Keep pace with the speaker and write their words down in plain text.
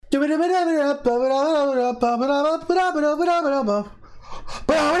What's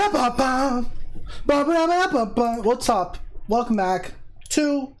up? Welcome back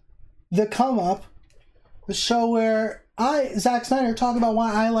to The Come Up, the show where I, Zack Snyder, talk about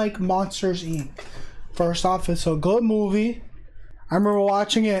why I like Monsters, Inc. First off, it's a good movie. I remember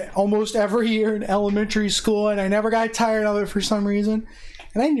watching it almost every year in elementary school, and I never got tired of it for some reason.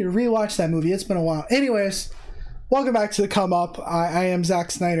 And I need to rewatch that movie. It's been a while. Anyways, welcome back to The Come Up. I am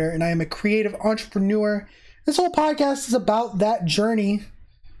Zack Snyder, and I am a creative entrepreneur. This whole podcast is about that journey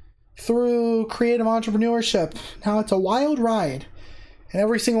through creative entrepreneurship. Now, it's a wild ride. And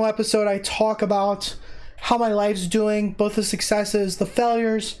every single episode, I talk about how my life's doing, both the successes, the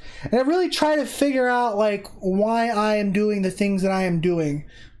failures, and I really try to figure out like why I am doing the things that I am doing,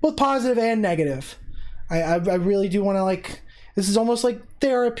 both positive and negative. I really do want to, like, this is almost like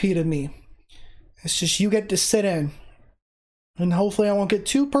therapy to me. It's just you get to sit in, and hopefully I won't get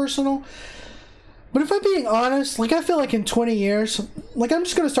too personal. But if I'm being honest, like, I feel like in 20 years, like, I'm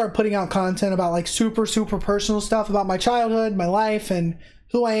just going to start putting out content about like super personal stuff about my childhood, my life, and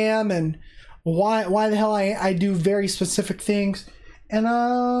who I am, and why the hell I do very specific things. And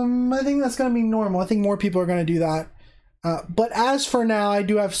I think that's going to be normal. I think more people are going to do that. But as for now, I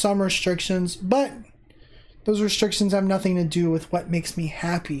do have some restrictions, but those restrictions have nothing to do with what makes me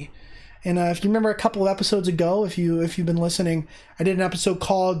happy. And if you remember a couple of episodes ago, if you've been listening, I did an episode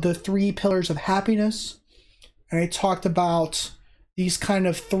called The 3 Pillars of Happiness. And I talked about these kind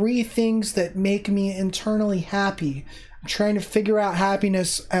of 3 things that make me internally happy. I'm trying to figure out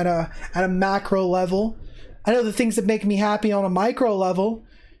happiness at a macro level. I know the things that make me happy on a micro level,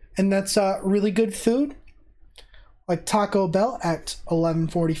 and that's really good food, like Taco Bell at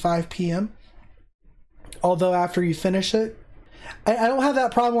 11:45 p.m. Although after you finish it, I don't have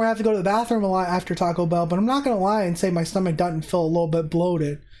that problem where I have to go to the bathroom a lot after Taco Bell, but I'm not going to lie and say my stomach doesn't feel a little bit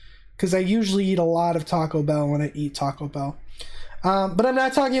bloated, because I usually eat a lot of Taco Bell when I eat Taco Bell. But I'm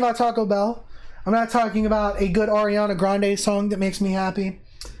not talking about Taco Bell. I'm not talking about a good Ariana Grande song that makes me happy.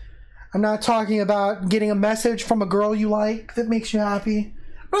 I'm not talking about getting a message from a girl you like that makes you happy.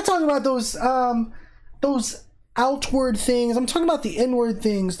 I'm not talking about those outward things. I'm talking about the inward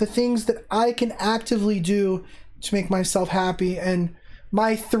things, the things that I can actively do to make myself happy. And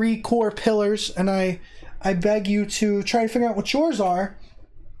my 3 core pillars, and I beg you to try to figure out what yours are,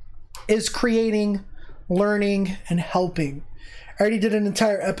 is creating, learning, and helping. I already did an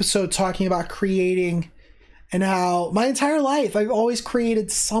entire episode talking about creating and how my entire life I've always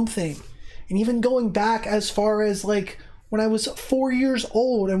created something. And even going back as far as like when I was 4 years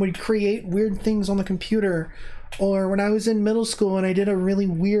old and would create weird things on the computer, or when I was in middle school and I did a really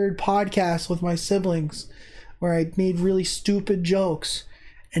weird podcast with my siblings where I made really stupid jokes.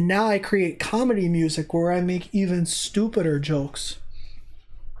 And now I create comedy music where I make even stupider jokes.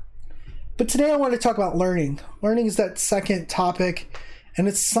 But today I want to talk about learning. Learning is that second topic, and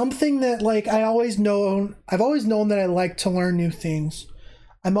it's something that, like, I've always known that I like to learn new things.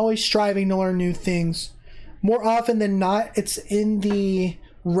 I'm always striving to learn new things. More often than not, it's in the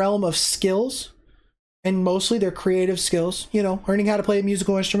realm of skills, and mostly they're creative skills. You know, learning how to play a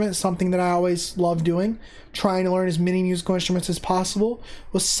musical instrument is something that I always love doing. Trying to learn as many musical instruments as possible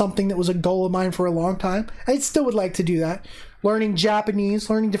was something that was a goal of mine for a long time. I still would like to do that. Learning Japanese,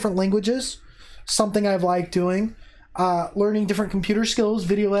 learning different languages, something I've liked doing. Learning different computer skills,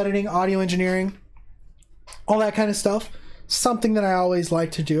 video editing, audio engineering, all that kind of stuff. Something that I always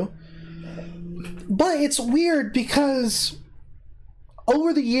like to do. But it's weird because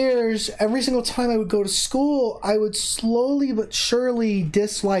over the years, every single time I would go to school, I would slowly but surely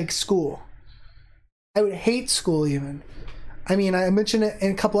dislike school. I would hate school even. I mean, I mentioned it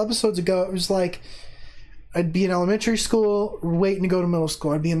in a couple episodes ago. It was like I'd be in elementary school, waiting to go to middle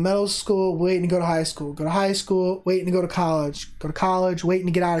school. I'd be in middle school, waiting to go to high school. Go to high school, waiting to go to college. Go to college, waiting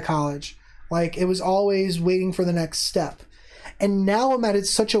to get out of college. Like, it was always waiting for the next step. And now I'm at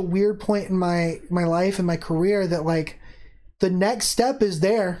such a weird point in my life and my career that, like, the next step is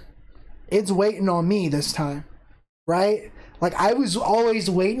there. It's waiting on me this time, right? Like, I was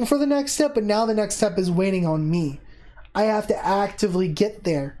always waiting for the next step, but now the next step is waiting on me. I have to actively get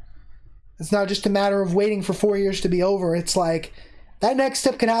there. It's not just a matter of waiting for 4 years to be over. It's like, that next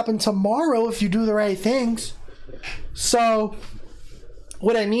step can happen tomorrow if you do the right things. So,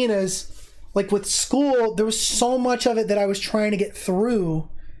 what I mean is, like with school, there was so much of it that I was trying to get through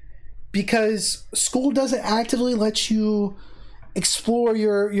because school doesn't actively let you explore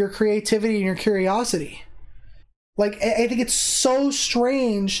your creativity and your curiosity. Like, I think it's so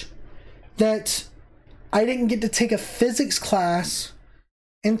strange that I didn't get to take a physics class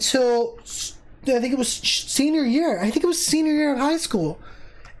until I think it was senior year. I think it was senior year of high school.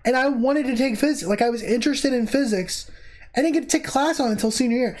 And I wanted to take physics. Like, I was interested in physics. I didn't get to take class on it until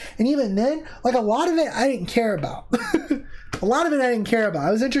senior year. And even then, like, a lot of it I didn't care about. A lot of it I didn't care about.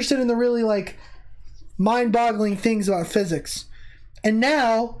 I was interested in the really, like, mind-boggling things about physics. And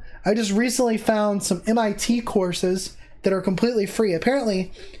now, I just recently found some MIT courses that are completely free.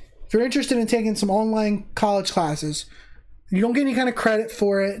 Apparently, if you're interested in taking some online college classes, you don't get any kind of credit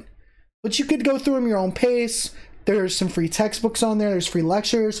for it, but you could go through them your own pace. There's some free textbooks on there. There's free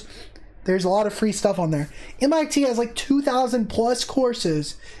lectures. There's a lot of free stuff on there. MIT has like 2,000 plus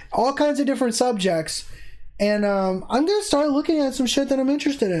courses, all kinds of different subjects. And I'm going to start looking at some shit that I'm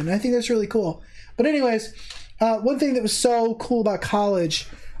interested in. I think that's really cool. But anyways, one thing that was so cool about college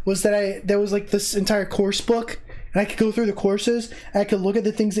was that there was like this entire course book, and I could go through the courses, and I could look at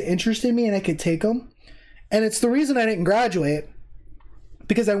the things that interested me, and I could take them. And it's the reason I didn't graduate,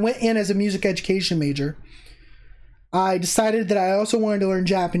 because I went in as a music education major. I decided that I also wanted to learn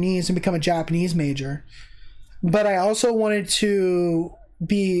Japanese and become a Japanese major. But I also wanted to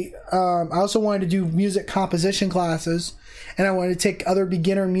do music composition classes, and I wanted to take other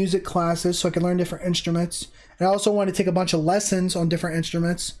beginner music classes so I could learn different instruments. And I also wanted to take a bunch of lessons on different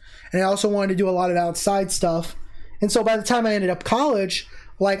instruments. And I also wanted to do a lot of outside stuff. And so by the time I ended up college,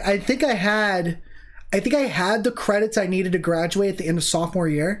 like, I think I had the credits I needed to graduate at the end of sophomore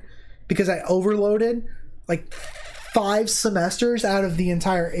year, because I overloaded like 5 semesters out of the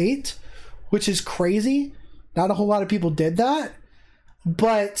entire 8, which is crazy. Not a whole lot of people did that,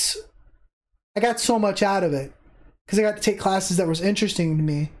 but I got so much out of it because I got to take classes that was interesting to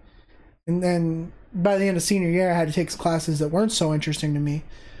me. And then by the end of senior year, I had to take classes that weren't so interesting to me.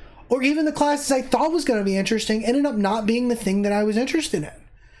 Or even the classes I thought was going to be interesting ended up not being the thing that I was interested in.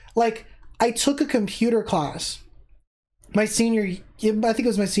 Like, I took a computer class my senior, I think it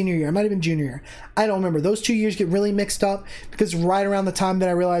was my senior year. It might have been junior year. I don't remember. Those 2 years get really mixed up because right around the time that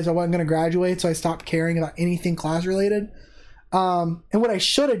I realized I wasn't going to graduate, so I stopped caring about anything class related. And what I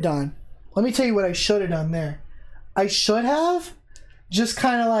should have done, let me tell you what I should have done there. I should have just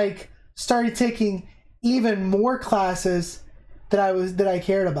kind of like started taking even more classes that I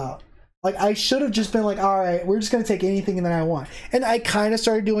cared about. Like, I should have just been like, all right, we're just going to take anything that I want. And I kind of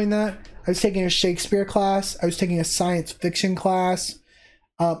started doing that. I was taking a Shakespeare class. I was taking a science fiction class.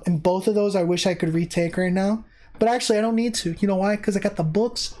 And both of those I wish I could retake right now. But actually, I don't need to. You know why? Because I got the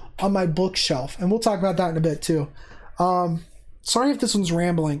books on my bookshelf. And we'll talk about that in a bit, too. Sorry if this one's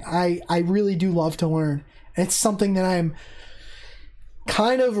rambling. I really do love to learn. And it's something that I'm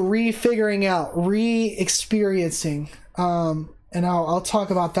kind of re-figuring out, re-experiencing. And I'll talk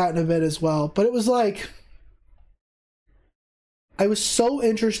about that in a bit as well. But it was like, I was so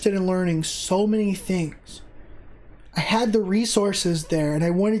interested in learning so many things. I had the resources there, and I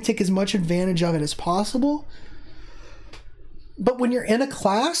wanted to take as much advantage of it as possible. But when you're in a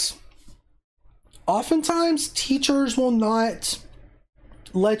class, oftentimes teachers will not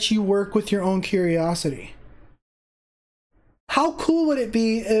let you work with your own curiosity. How cool would it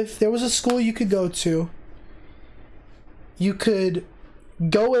be if there was a school you could go to? You could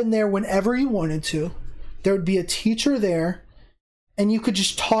go in there whenever you wanted to. There would be a teacher there, and you could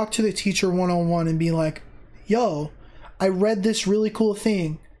just talk to the teacher one-on-one and be like, yo, I read this really cool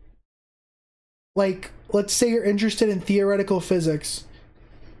thing. Like, let's say you're interested in theoretical physics,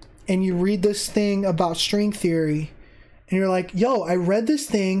 and you read this thing about string theory, and you're like, yo, I read this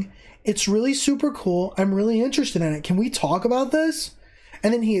thing. It's really super cool. I'm really interested in it. Can we talk about this?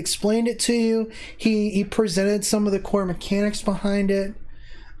 And then he explained it to you. He presented some of the core mechanics behind it.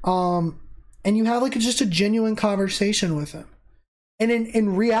 And you have like just a genuine conversation with him. And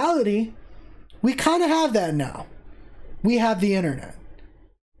in reality, we kind of have that now. We have the internet.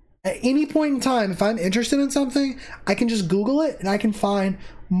 At any point in time, if I'm interested in something, I can just Google it and I can find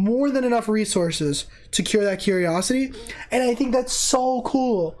more than enough resources to cure that curiosity. And I think that's so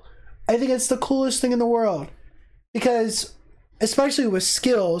cool. I think it's the coolest thing in the world. Because especially with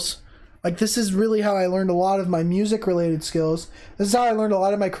skills, like this is really how I learned a lot of my music related skills. This is how I learned a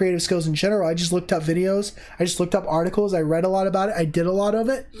lot of my creative skills in general. I just looked up videos. I just looked up articles. I read a lot about it. I did a lot of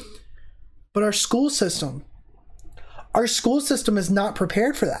it. But our school system is not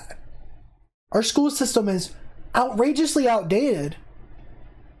prepared for that. Our school system is outrageously outdated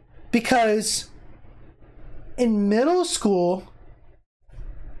because in middle school,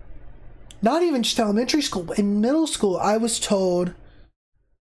 not even just elementary school, but in middle school, I was told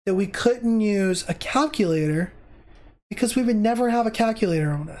that we couldn't use a calculator because we would never have a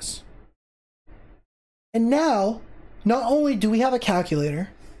calculator on us. And now, not only do we have a calculator,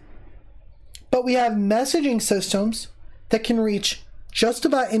 but we have messaging systems that can reach just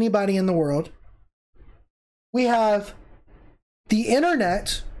about anybody in the world. We have the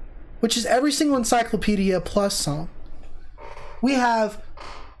internet which is every single encyclopedia plus some. We have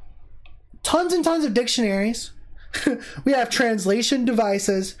tons and tons of dictionaries. We have translation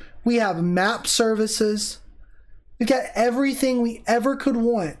devices. We have map services. We've got everything we ever could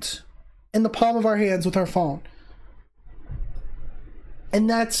want in the palm of our hands with our phone. And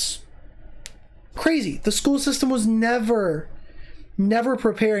that's crazy. The school system was never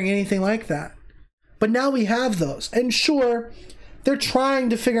preparing anything like that. But now we have those. And sure, they're trying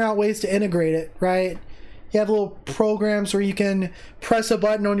to figure out ways to integrate it, right? You have little programs where you can press a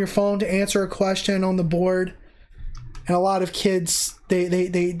button on your phone to answer a question on the board. And a lot of kids, they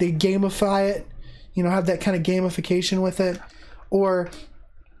gamify it, you know, have that kind of gamification with it. Or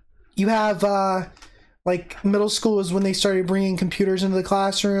you have, like, middle school is when they started bringing computers into the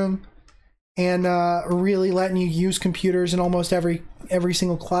classroom and really letting you use computers in almost every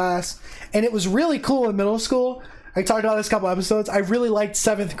single class. And it was really cool in middle school. I talked about this a couple episodes. I really liked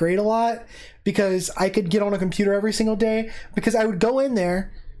 7th grade a lot because I could get on a computer every single day, because I would go in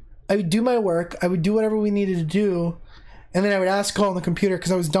there, I would do my work, I would do whatever we needed to do, and then I would ask call on the computer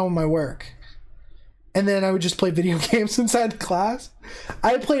because I was done with my work. And then I would just play video games inside the class.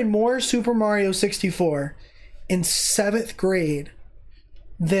 I played more Super Mario 64 in 7th grade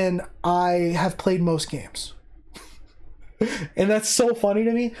than I have played most games. And that's so funny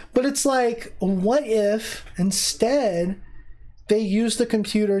to me. But it's like, what if instead they use the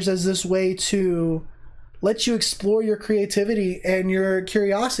computers as this way to let you explore your creativity and your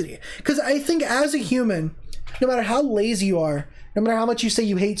curiosity? Because I think as a human, no matter how lazy you are, no matter how much you say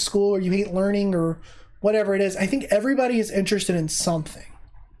you hate school or you hate learning or whatever it is, I think everybody is interested in something.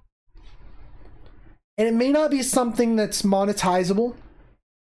 And it may not be something that's monetizable,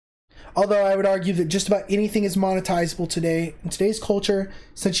 although I would argue that just about anything is monetizable today in today's culture,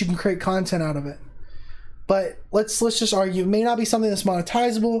 since you can create content out of it. But let's just argue, it may not be something that's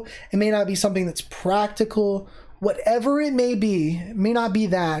monetizable, it may not be something that's practical, whatever it may be, it may not be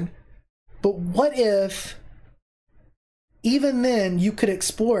that. But what if even then you could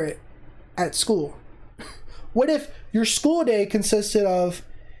explore it at school? What if your school day consisted of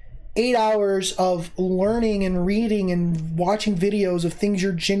 8 hours of learning and reading and watching videos of things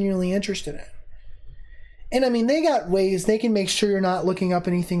you're genuinely interested in? And I mean, they got ways they can make sure you're not looking up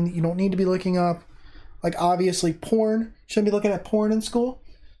anything that you don't need to be looking up. Like, obviously, porn. Shouldn't be looking at porn in school.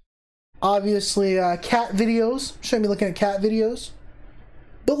 Obviously, cat videos. Shouldn't be looking at cat videos.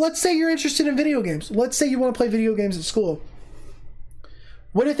 But let's say you're interested in video games. Let's say you want to play video games at school.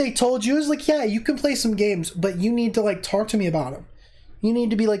 What if they told you, it was like, yeah, you can play some games, but you need to, like, talk to me about them. You need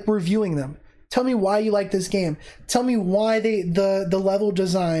to be, like, reviewing them. Tell me why you like this game. Tell me why the level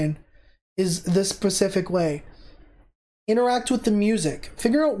design is this specific way. Interact with the music.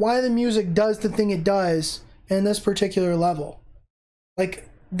 Figure out why the music does the thing it does in this particular level. Like,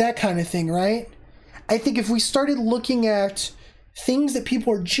 that kind of thing, right? I think if we started looking at things that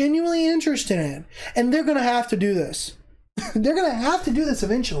people are genuinely interested in, and they're going to have to do this. They're going to have to do this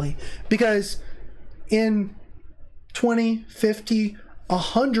eventually, because in 20, 50,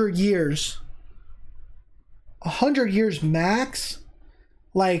 100 years max,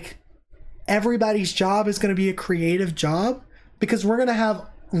 like, everybody's job is going to be a creative job, because we're going to have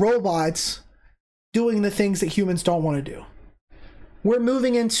robots doing the things that humans don't want to do. We're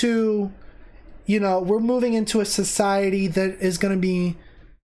moving into a society that is going to be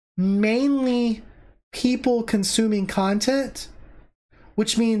mainly people consuming content,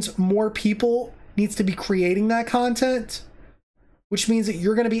 which means more people needs to be creating that content, which means that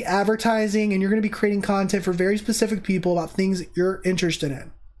you're going to be advertising and you're going to be creating content for very specific people about things that you're interested in.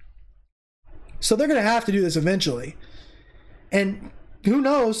 So they're going to have to do this eventually. And who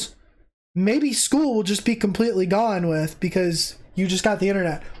knows, maybe school will just be completely gone with, because you just got the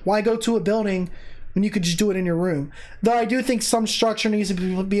internet. Why go to a building when you could just do it in your room? Though I do think some structure needs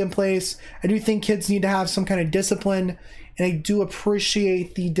to be in place. I do think kids need to have some kind of discipline, and I do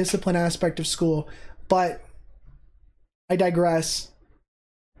appreciate the discipline aspect of school. But I digress.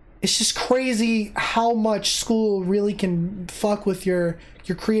 It's just crazy how much school really can fuck with your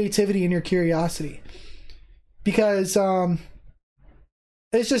creativity and your curiosity. Because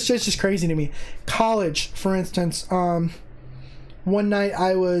it's just crazy to me. College, for instance, one night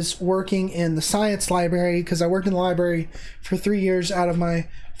I was working in the science library, because I worked in the library for 3 years out of my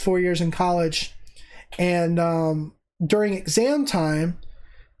 4 years in college. And during exam time,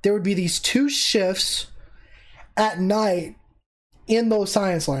 there would be these 2 shifts at night in the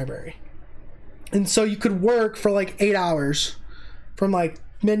science library. And so you could work for like 8 hours from like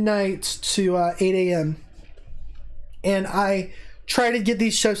midnight to 8 a.m. And I try to get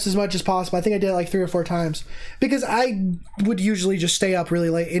these shifts as much as possible. I think I did it like 3 or 4 times because I would usually just stay up really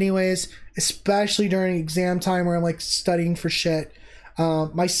late anyways, especially during exam time where I'm like studying for shit.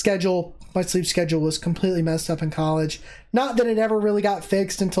 My sleep schedule was completely messed up in college. Not that it ever really got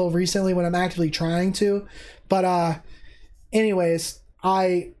fixed until recently when I'm actively trying to, but anyways,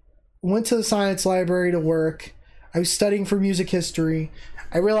 I went to the science library to work. I was studying for music history.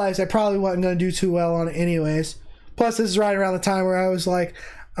 I realized I probably wasn't going to do too well on it anyways. Plus, this is right around the time where I was like,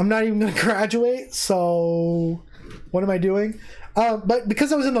 I'm not even going to graduate, so what am I doing? But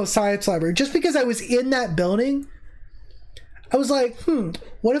because I was in the science library, just because I was in that building, I was like,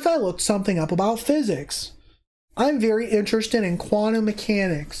 what if I looked something up about physics? I'm very interested in quantum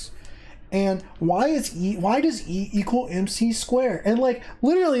mechanics. And why does E equal MC squared? And like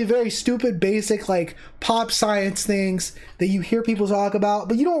literally very stupid, basic like pop science things that you hear people talk about,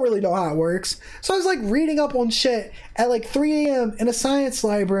 but you don't really know how it works. So I was like reading up on shit at like 3 a.m. in a science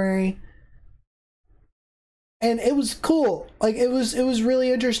library. And it was cool. Like it was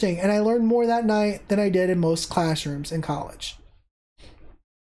really interesting. And I learned more that night than I did in most classrooms in college.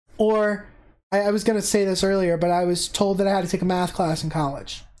 Or I was going to say this earlier, but I was told that I had to take a math class in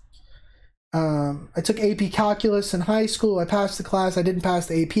college. I took AP Calculus in high school. I passed the class. I didn't pass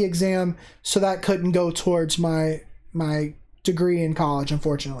the AP exam, so that couldn't go towards my degree in college,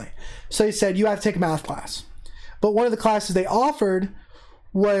 unfortunately. So they said, you have to take a math class. But one of the classes they offered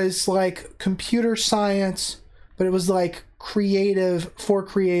was like computer science, but it was like creative for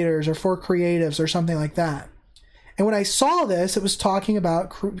creators or for creatives or something like that. And when I saw this, it was talking about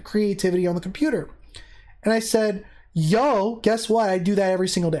creativity on the computer. And I said, yo, guess what? I do that every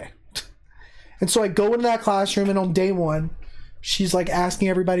single day. And so I go into that classroom, and on day 1, she's like asking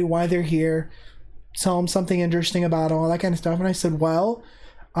everybody why they're here, tell them something interesting about all that kind of stuff. And I said, well,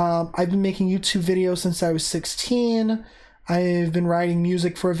 I've been making YouTube videos since I was 16. I've been writing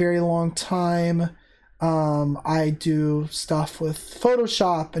music for a very long time. I do stuff with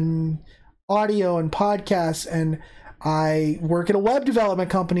Photoshop and audio and podcasts, and I work at a web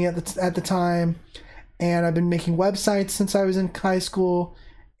development company at the time. And I've been making websites since I was in high school.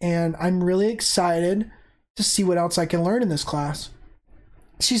 And I'm really excited to see what else I can learn in this class.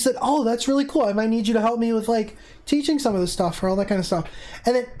 She said, oh, that's really cool. I might need you to help me with like teaching some of this stuff or all that kind of stuff.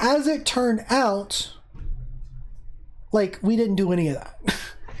 And then as it turned out, like we didn't do any of that.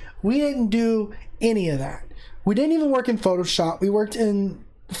 We didn't do any of that. We didn't even work in Photoshop. We worked in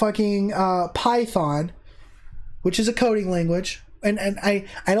fucking Python, which is a coding language. And I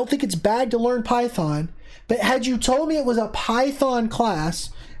don't think it's bad to learn Python. But had you told me it was a Python class,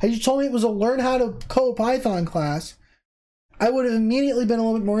 had you told me it was a learn how to code Python class, I would have immediately been a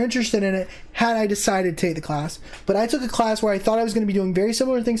little bit more interested in it had I decided to take the class. But I took a class where I thought I was going to be doing very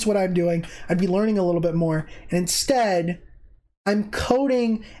similar things to what I'm doing. I'd be learning a little bit more. And instead, I'm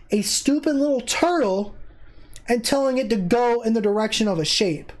coding a stupid little turtle and telling it to go in the direction of a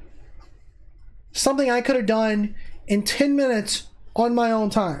shape. Something I could have done in 10 minutes on my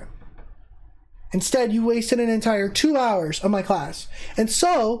own time. Instead, you wasted an entire 2 hours of my class. And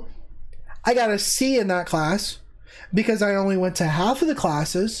so, I got a C in that class because I only went to half of the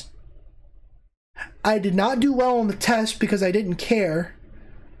classes. I did not do well on the test because I didn't care.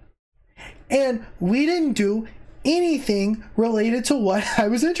 And we didn't do anything related to what I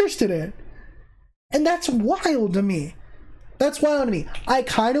was interested in. And that's wild to me. That's wild to me. I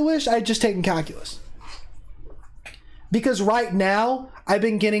kind of wish I'd just taken calculus. Because right now, I've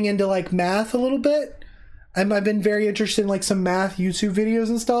been getting into like math a little bit. I've been very interested in like some math YouTube videos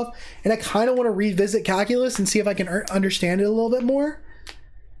and stuff. And I kind of want to revisit calculus and see if I can understand it a little bit more.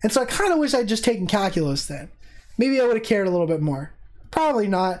 And so I kind of wish I'd just taken calculus then. Maybe I would have cared a little bit more. Probably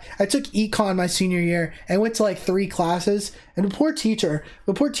not. I took econ my senior year and went to like 3 classes. And the poor teacher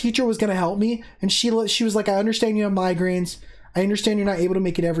was going to help me. And she was like, I understand you have migraines. I understand you're not able to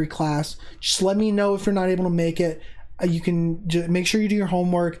make it every class. Just let me know if you're not able to make it. You can just make sure you do your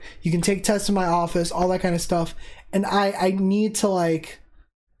homework. You can take tests in my office, all that kind of stuff. And I need to like,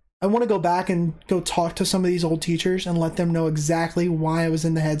 I want to go back and go talk to some of these old teachers and let them know exactly why I was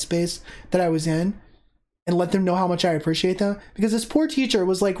in the headspace that I was in and let them know how much I appreciate them. Because this poor teacher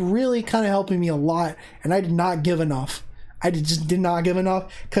was like really kind of helping me a lot. And I did not give enough. I just did not give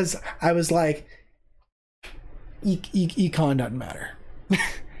enough because I was like, econ doesn't matter.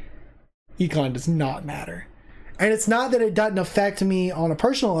 Econ does not matter. And it's not that it doesn't affect me on a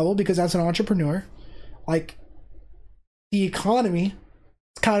personal level, because as an entrepreneur, like the economy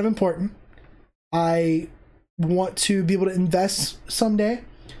is kind of important. I want to be able to invest someday.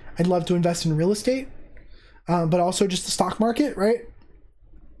 I'd love to invest in real estate, but also just the stock market, right?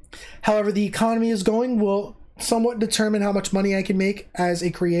 However the economy is going will somewhat determine how much money I can make as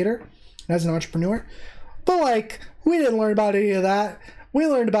a creator, as an entrepreneur. But like, we didn't learn about any of that. We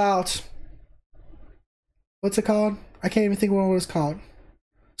learned about, what's it called? I can't even think of what it was called.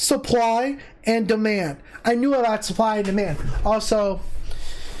 Supply and demand. I knew about supply and demand. Also,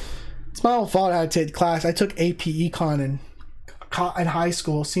 it's my own fault I had to take the class. I took AP Econ in high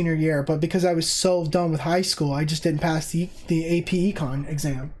school, senior year, but because I was so done with high school, I just didn't pass the AP Econ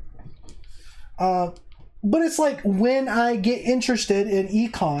exam. But it's like, when I get interested in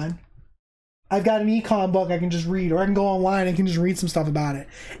econ, I've got an econ book I can just read, or I can go online and can just read some stuff about it.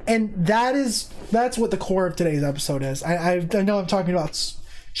 And that's what the core of today's episode is. I know I'm talking about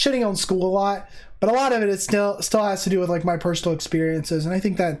shitting on school a lot, but a lot of it is still has to do with like my personal experiences. And I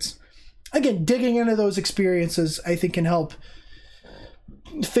think that's, again, digging into those experiences, I think can help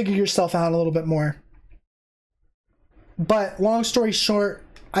figure yourself out a little bit more. But long story short,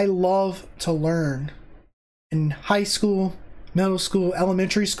 I love to learn. In high school, middle school,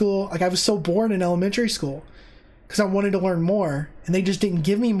 elementary school, like I was so bored in elementary school because I wanted to learn more and they just didn't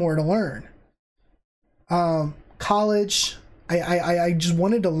give me more to learn. College, I just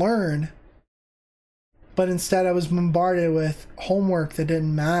wanted to learn, but instead I was bombarded with homework that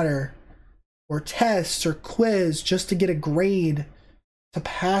didn't matter, or tests or quiz just to get a grade to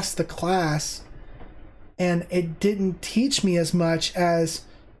pass the class. And it didn't teach me as much as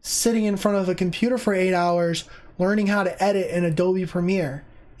sitting in front of a computer for 8 hours, learning how to edit in Adobe Premiere.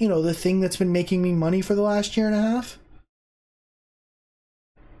 You know, the thing that's been making me money for the last year and a half.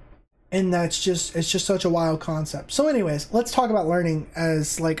 And it's just such a wild concept. So anyways, let's talk about learning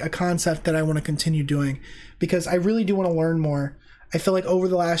as like a concept that I want to continue doing, because I really do want to learn more. I feel like over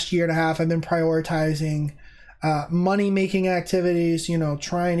the last year and a half, I've been prioritizing money-making activities, you know,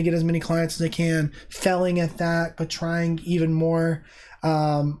 trying to get as many clients as I can, failing at that, but trying even more.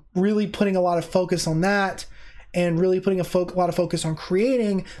 Really putting a lot of focus on that, and really putting a lot of focus on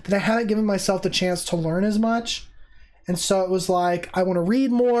creating, that I haven't given myself the chance to learn as much. And so it was like, I want to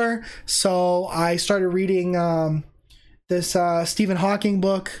read more. So I started reading this Stephen Hawking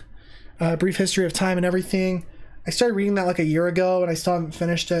book, Brief History of Time and Everything. I started reading that like a year ago and I still haven't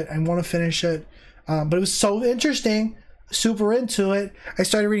finished it. I want to finish it. But it was so interesting, super into it. I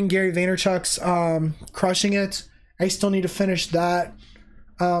started reading Gary Vaynerchuk's Crushing It. I still need to finish that.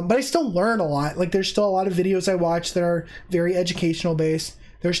 But I still learn a lot. Like, there's still a lot of videos I watch that are very educational based.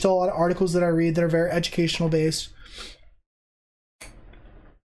 There's still a lot of articles that I read that are very educational based.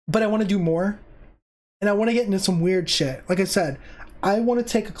 But I want to do more. And I want to get into some weird shit. Like I said, I want to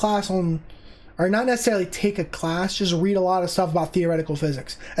take a class on, or not necessarily take a class, just read a lot of stuff about theoretical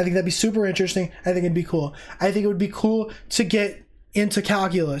physics. I think that'd be super interesting. I think it'd be cool. I think it would be cool to get into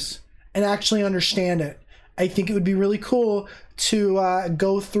calculus and actually understand it. I think it would be really cool to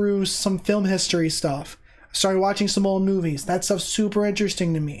go through some film history stuff. I started watching some old movies. That stuff's super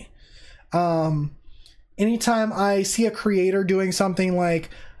interesting to me. Anytime I see a creator doing something like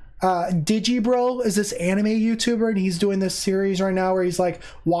Digibro is this anime YouTuber, and he's doing this series right now where he's like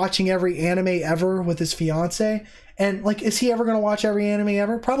watching every anime ever with his fiance. And like, is he ever going to watch every anime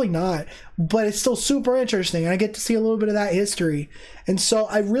ever? Probably not, but it's still super interesting. I get to see a little bit of that history. And so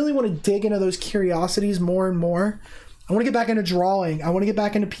I really want to dig into those curiosities more and more. I want to get back into drawing. I want to get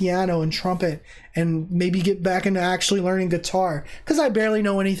back into piano and trumpet, and maybe get back into actually learning guitar, because I barely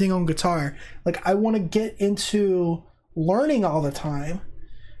know anything on guitar. Like, I want to get into learning all the time,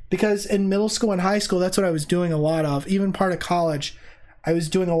 because in middle school and high school, that's what I was doing a lot of. Even part of college, I was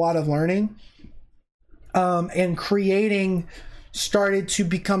doing a lot of learning. And creating started to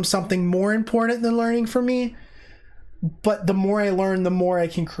become something more important than learning for me. But the more I learn, the more I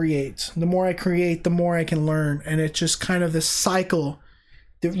can create. The more I create, the more I can learn. And it's just kind of this cycle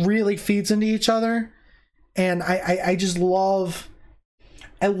that really feeds into each other. And I just love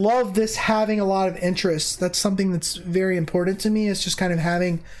this, having a lot of interests. That's something that's very important to me, is just kind of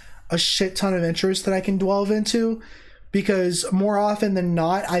having a shit ton of interests that I can delve into. Because more often than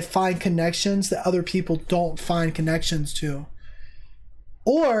not, I find connections that other people don't find connections to.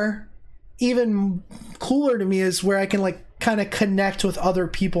 Or even cooler to me is where I can like kind of connect with other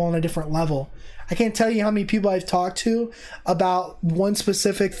people on a different level. I can't tell you how many people I've talked to about one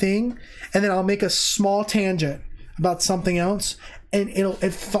specific thing, and then I'll make a small tangent about something else, and it'll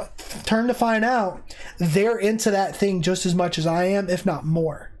turn to find out they're into that thing just as much as I am, if not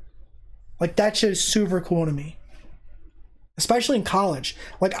more. Like, that shit is super cool to me. Especially in college.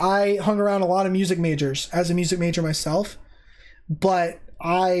 Like, I hung around a lot of music majors as a music major myself, but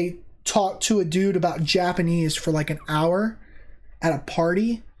I talked to a dude about Japanese for like an hour at a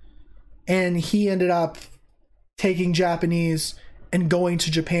party, and he ended up taking Japanese and going to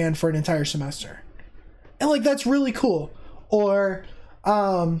Japan for an entire semester. And like, that's really cool. Or,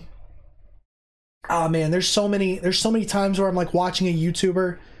 oh man, there's so many times where I'm like watching a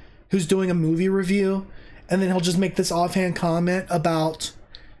YouTuber who's doing a movie review, and then he'll just make this offhand comment about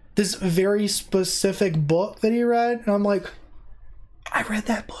this very specific book that he read. And I'm like, I read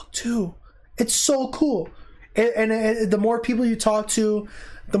that book too. It's so cool. And the more people you talk to,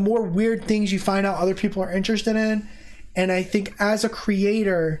 the more weird things you find out other people are interested in. And I think as a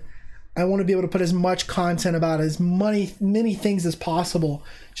creator, I want to be able to put as much content about as many things as possible,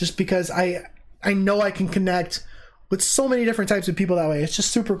 just because I know I can connect with so many different types of people that way. It's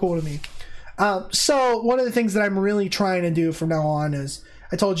just super cool to me. So one of the things that I'm really trying to do from now on is,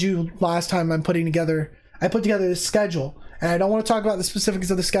 I told you last time I put together this schedule, and I don't want to talk about the specifics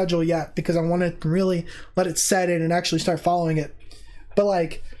of the schedule yet because I want to really let it set in and actually start following it. But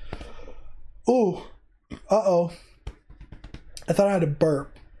like, I thought I had to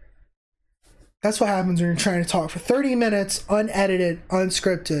burp. That's what happens when you're trying to talk for 30 minutes, unedited,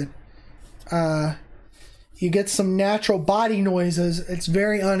 unscripted. You get some natural body noises. It's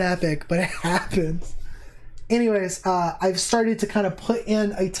very unepic, but it happens. Anyways, I've started to kind of put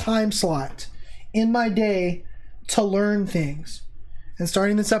in a time slot in my day to learn things. And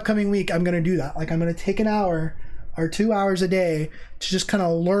starting this upcoming week, I'm going to do that. Like, I'm going to take an hour or 2 hours a day to just kind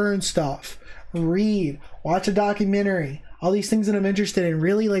of learn stuff, read, watch a documentary, all these things that I'm interested in,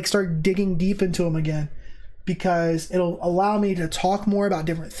 really like start digging deep into them again, because it'll allow me to talk more about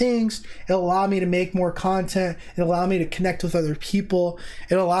different things. It'll allow me to make more content. It'll allow me to connect with other people.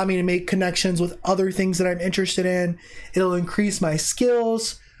 It'll allow me to make connections with other things that I'm interested in. It'll increase my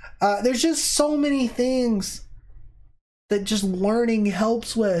skills. There's just so many things that just learning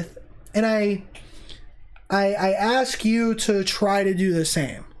helps with. And I ask you to try to do the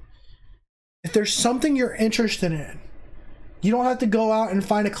same. If there's something you're interested in, you don't have to go out and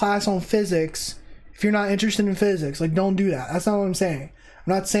find a class on physics if you're not interested in physics. Like, don't do that. That's not what I'm saying.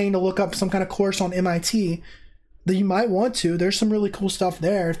 I'm not saying to look up some kind of course on MIT that you might want to. There's some really cool stuff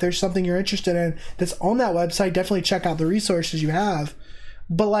there. If there's something you're interested in that's on that website, definitely check out the resources you have.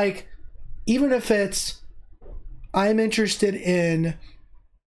 But like, even if it's, I'm interested in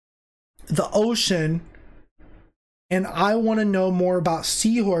the ocean and I want to know more about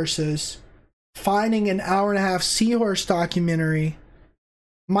seahorses, finding an 1.5-hour seahorse documentary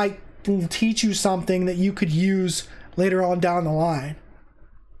might teach you something that you could use later on down the line,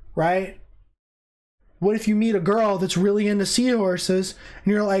 right? What if you meet a girl that's really into seahorses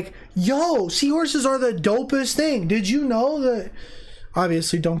and you're like, yo, seahorses are the dopest thing. Did you know that?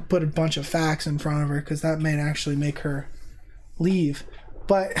 Obviously, don't put a bunch of facts in front of her because that may actually make her leave.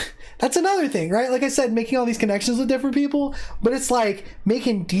 But that's another thing, right? Like I said, making all these connections with different people, but it's like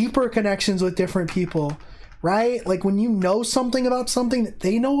making deeper connections with different people, right? Like when you know something about something that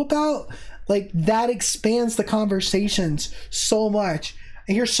they know about, like that expands the conversations so much.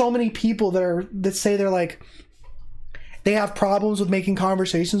 I hear so many people that say they're like, they have problems with making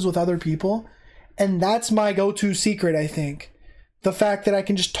conversations with other people. And that's my go-to secret, I think. The fact that I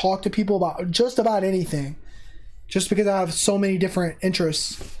can just talk to people about just about anything, just because I have so many different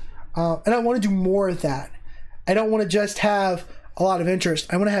interests. And I want to do more of that. I don't want to just have a lot of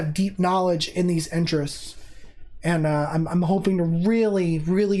interest. I want to have deep knowledge in these interests. And I'm hoping to really,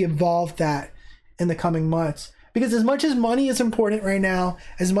 really evolve that in the coming months. Because as much as money is important right now,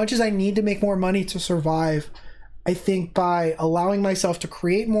 as much as I need to make more money to survive, I think by allowing myself to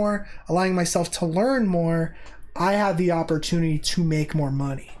create more, allowing myself to learn more, I have the opportunity to make more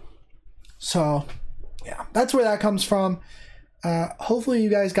money. So, yeah, that's where that comes from. Hopefully you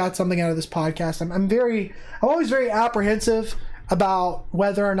guys got something out of this podcast. I'm always very apprehensive about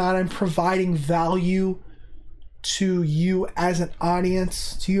whether or not I'm providing value to you as an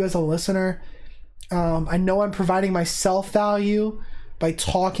audience, to you as a listener. I know I'm providing myself value by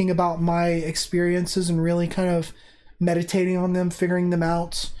talking about my experiences and really kind of meditating on them, figuring them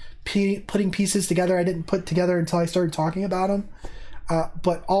out, putting pieces together I didn't put together until I started talking about them.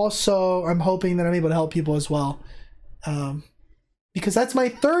 But also I'm hoping that I'm able to help people as well. Because that's my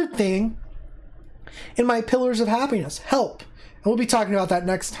third thing in my pillars of happiness, help. And we'll be talking about that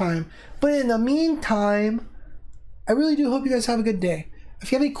next time. But in the meantime, I really do hope you guys have a good day.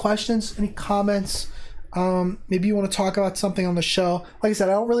 If you have any questions, any comments, maybe you want to talk about something on the show. Like I said,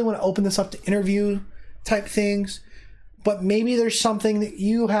 I don't really want to open this up to interview type things, but maybe there's something that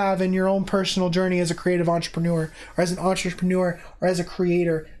you have in your own personal journey as a creative entrepreneur or as an entrepreneur or as a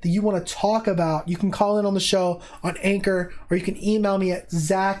creator that you want to talk about. You can call in on the show on Anchor, or you can email me at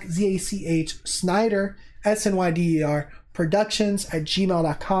Zach, Z-A-C-H, Snyder, S-N-Y-D-E-R,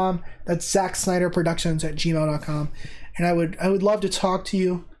 productions@gmail.com. That's Zach Snyder Productions@gmail.com. And I would love to talk to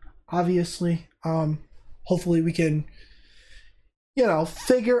you, obviously. hopefully we can, you know,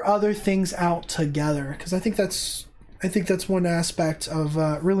 figure other things out together, because I think that's one aspect of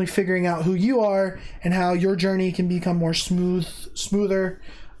really figuring out who you are and how your journey can become more smoother,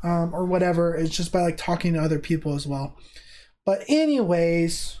 or whatever. It's just by like talking to other people as well. But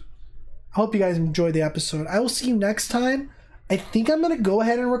anyways, I hope you guys enjoyed the episode. I will see you next time. I think I'm gonna go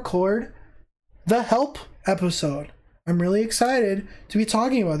ahead and record the Help episode. I'm really excited to be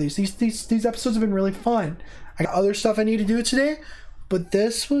talking about these. These episodes have been really fun. I got other stuff I need to do today, but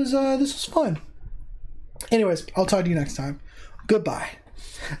this was fun. Anyways, I'll talk to you next time. Goodbye.